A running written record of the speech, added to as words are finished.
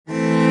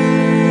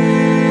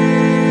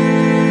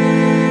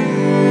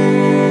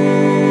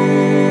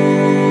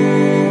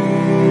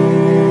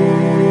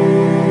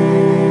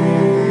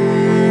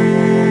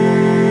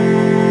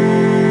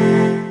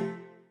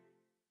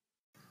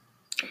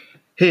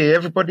Hey,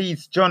 everybody,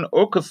 it's John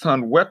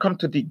Okerson. Welcome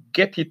to the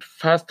Get It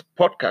Fast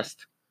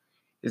podcast.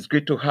 It's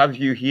great to have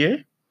you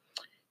here.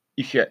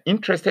 If you're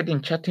interested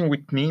in chatting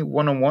with me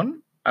one on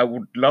one, I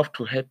would love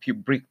to help you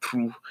break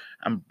through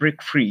and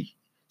break free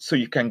so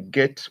you can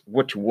get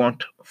what you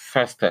want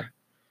faster.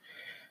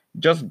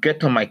 Just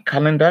get on my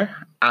calendar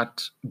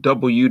at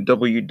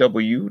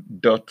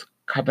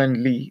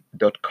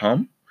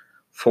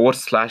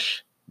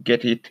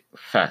www.calendly.com/get it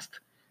fast.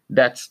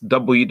 That's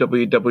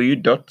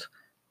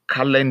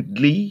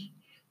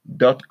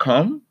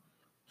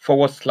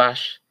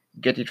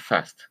www.calendly.com/get it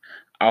fast.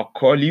 I'll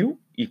call you.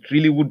 It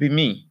really would be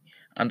me.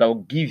 And I'll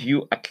give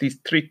you at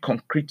least 3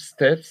 concrete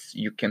steps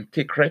you can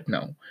take right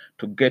now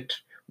to get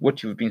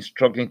what you've been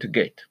struggling to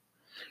get.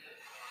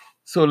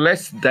 So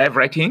let's dive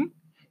right in.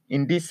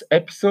 In this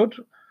episode,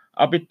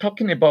 I'll be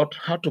talking about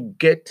how to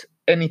get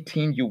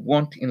anything you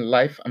want in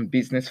life and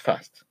business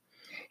fast.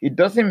 It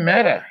doesn't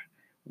matter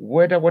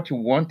whether what you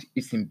want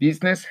is in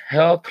business,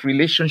 health,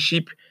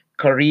 relationship,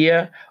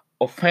 career,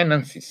 or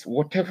finances.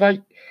 Whatever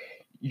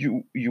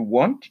you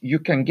want, you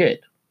can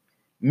get.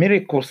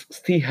 Miracles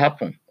still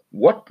happen.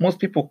 What most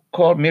people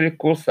call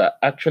miracles are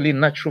actually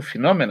natural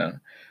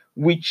phenomena,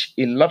 which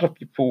a lot of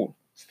people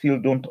still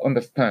don't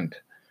understand.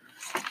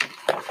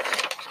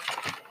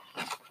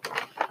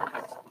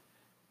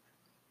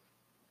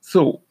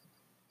 So,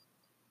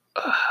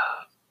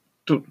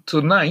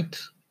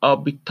 tonight, I'll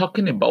be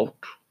talking about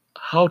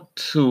how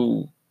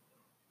to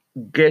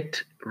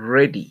get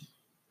ready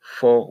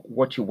for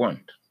what you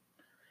want.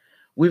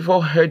 We've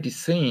all heard the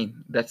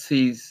saying that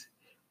says,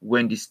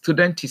 when the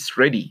student is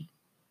ready,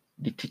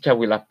 the teacher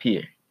will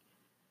appear.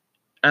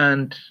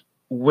 And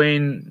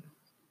when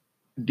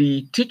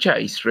the teacher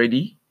is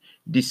ready,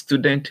 the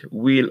student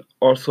will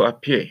also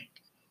appear.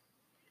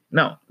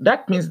 Now,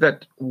 that means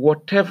that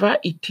whatever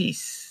it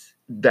is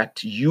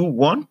that you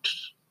want,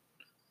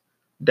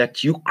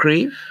 that you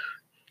crave,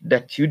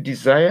 that you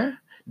desire,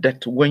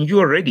 that when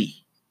you're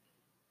ready,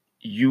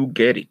 you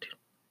get it.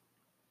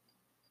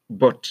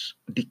 But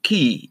the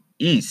key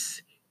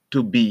is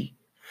to be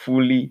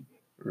fully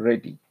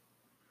ready.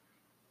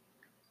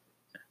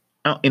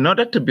 Now, in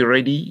order to be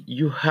ready,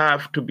 you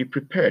have to be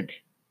prepared.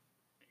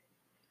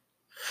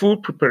 Full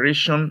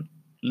preparation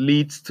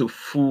leads to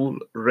full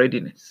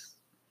readiness.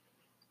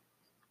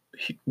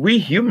 We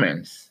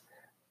humans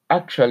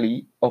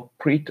actually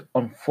operate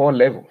on 4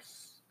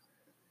 levels.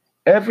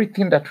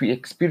 Everything that we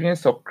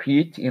experience or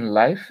create in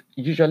life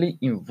usually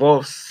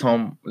involves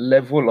some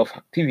level of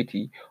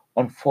activity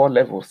on 4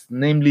 levels,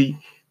 namely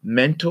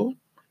mental,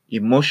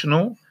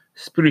 emotional,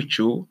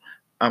 spiritual,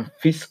 and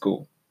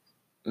physical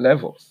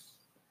levels.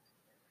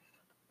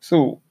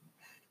 So,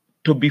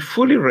 to be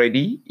fully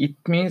ready, it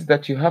means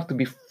that you have to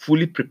be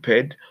fully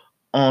prepared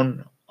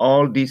on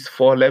all these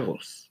 4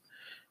 levels.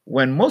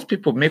 When most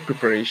people make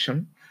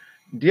preparation,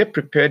 they're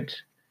prepared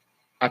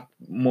at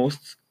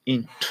most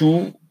in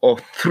 2 or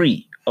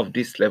 3 of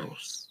these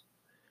levels.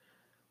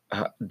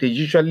 They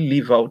usually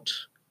leave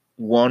out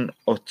 1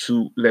 or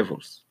 2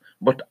 levels.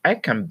 But I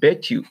can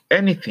bet you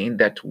anything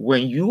that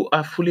when you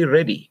are fully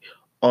ready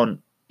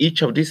on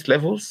each of these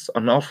levels,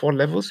 on all 4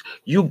 levels,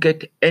 you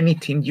get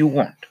anything you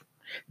want.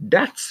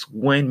 That's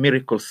when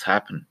miracles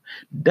happen.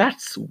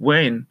 That's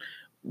when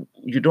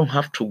you don't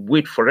have to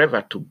wait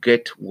forever to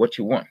get what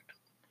you want.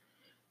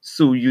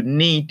 So you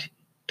need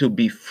to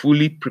be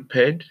fully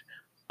prepared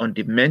on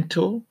the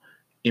mental,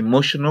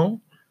 emotional,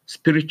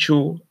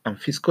 spiritual, and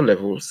physical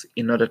levels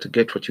in order to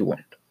get what you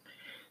want.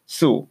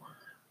 So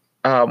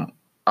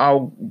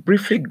I'll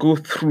briefly go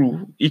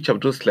through each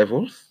of those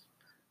levels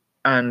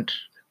and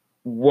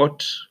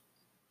what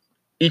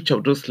each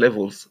of those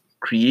levels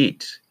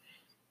create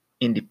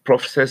in the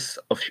process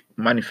of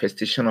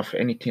manifestation of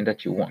anything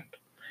that you want.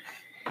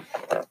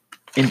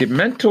 In the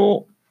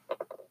mental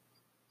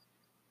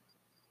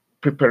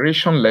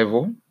preparation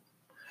level,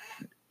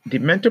 the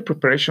mental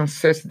preparation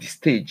sets the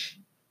stage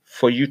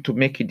for you to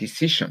make a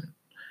decision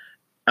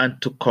and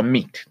to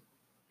commit.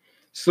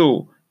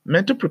 So,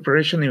 mental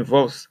preparation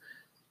involves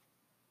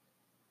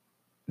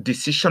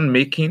decision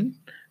making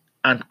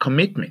and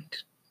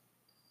commitment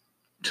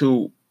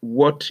to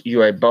what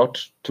you are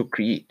about to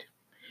create.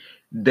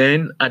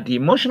 Then, at the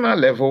emotional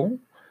level,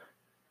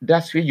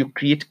 that's where you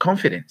create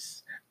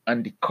confidence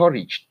and the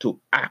courage to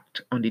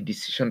act on the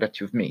decision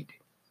that you've made.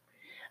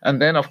 And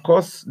then, of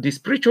course, the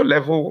spiritual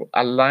level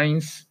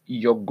aligns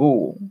your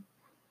goal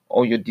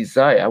or your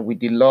desire with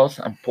the laws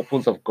and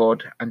purpose of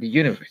God and the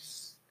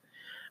universe.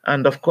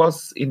 And of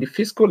course, in the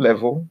physical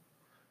level,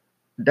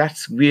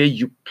 that's where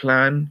you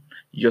plan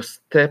your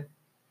step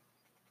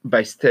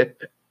by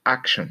step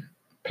action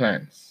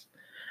plans.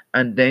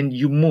 And then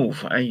you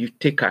move and you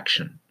take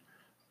action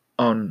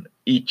on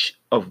each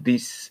of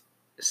these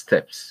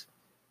steps.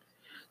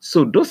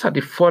 So, those are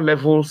the 4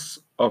 levels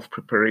of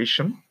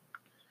preparation.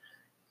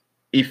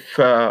 If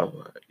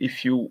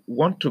you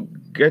want to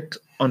get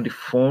on the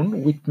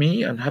phone with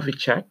me and have a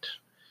chat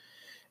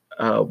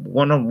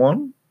one on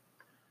one,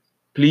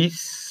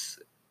 please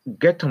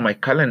get on my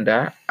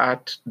calendar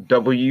at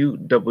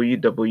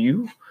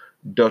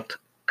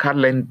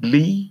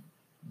www.calendly.com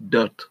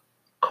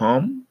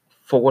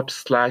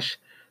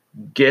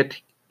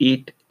get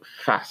it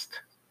fast.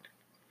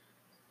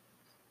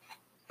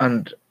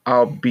 And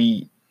I'll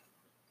be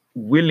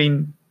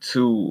willing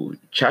to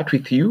chat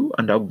with you,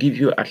 and I'll give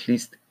you at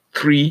least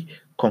 3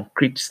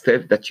 concrete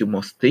steps that you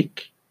must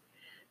take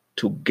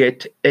to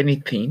get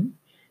anything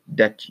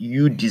that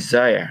you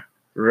desire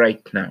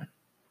right now.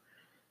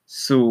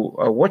 So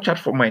watch out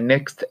for my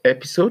next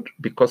episode,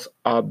 because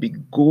I'll be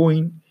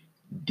going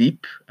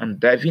deep and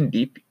diving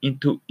deep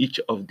into each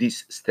of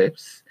these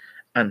steps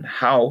and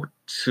how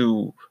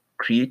to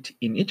create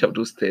in each of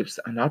those steps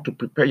and how to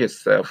prepare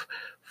yourself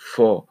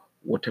for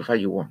whatever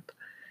you want.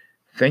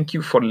 Thank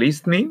you for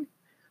listening,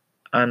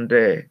 and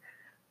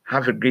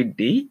have a great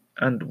day,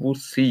 and we'll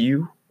see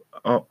you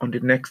on the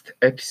next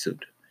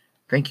episode.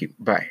 Thank you.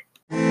 Bye.